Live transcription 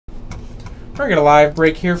We're going to get a live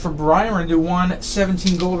break here for Brian. We're going to do one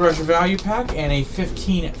 17 Gold Rush Value Pack and a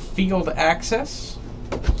 15 Field Access.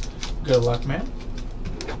 Good luck, man.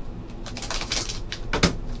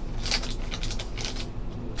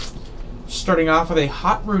 Starting off with a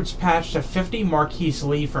Hot Roots patch to 50, Marquise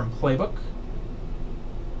Lee from Playbook.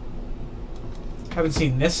 Haven't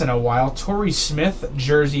seen this in a while. Torrey Smith,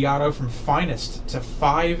 Jersey Auto from Finest to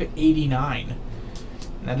 589.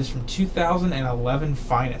 And that is from 2011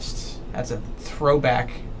 Finest. That's a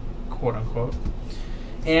throwback, quote unquote.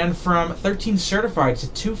 And from 13 Certified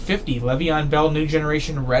to 250, Le'Veon Bell New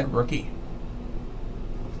Generation Red Rookie.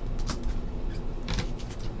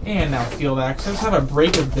 And now Field Access. Have a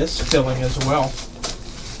break of this filling as well.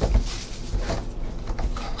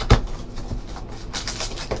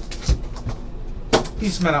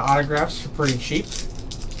 Decent amount of autographs for pretty cheap.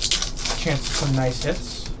 Chance of some nice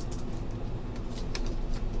hits.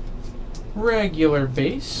 Regular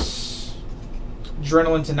base.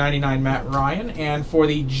 Adrenaline to 99, Matt Ryan. And for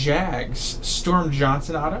the Jags, Storm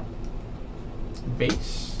Johnson auto.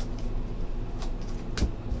 Base.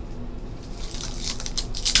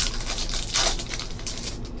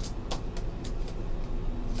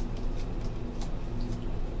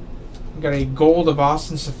 Got a gold of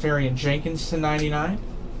Austin Safarian Jenkins to 99.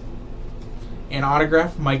 An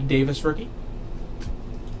autograph, Mike Davis rookie.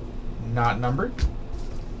 Not numbered.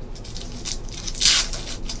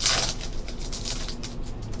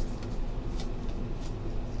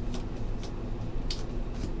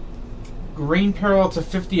 Green parallel to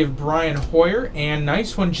 50 of Brian Hoyer. And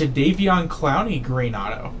nice one, Jadeveon Clowney green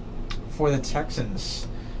auto for the Texans.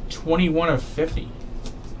 21 of 50.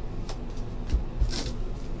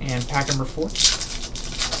 And pack number 4.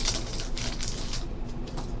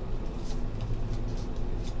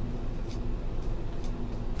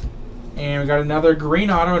 And we got another green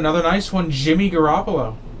auto, another nice one, Jimmy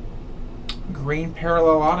Garoppolo. Green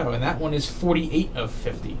parallel auto, and that one is 48 of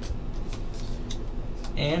 50.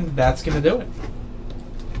 And that's going to do it.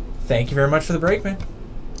 Thank you very much for the break, man.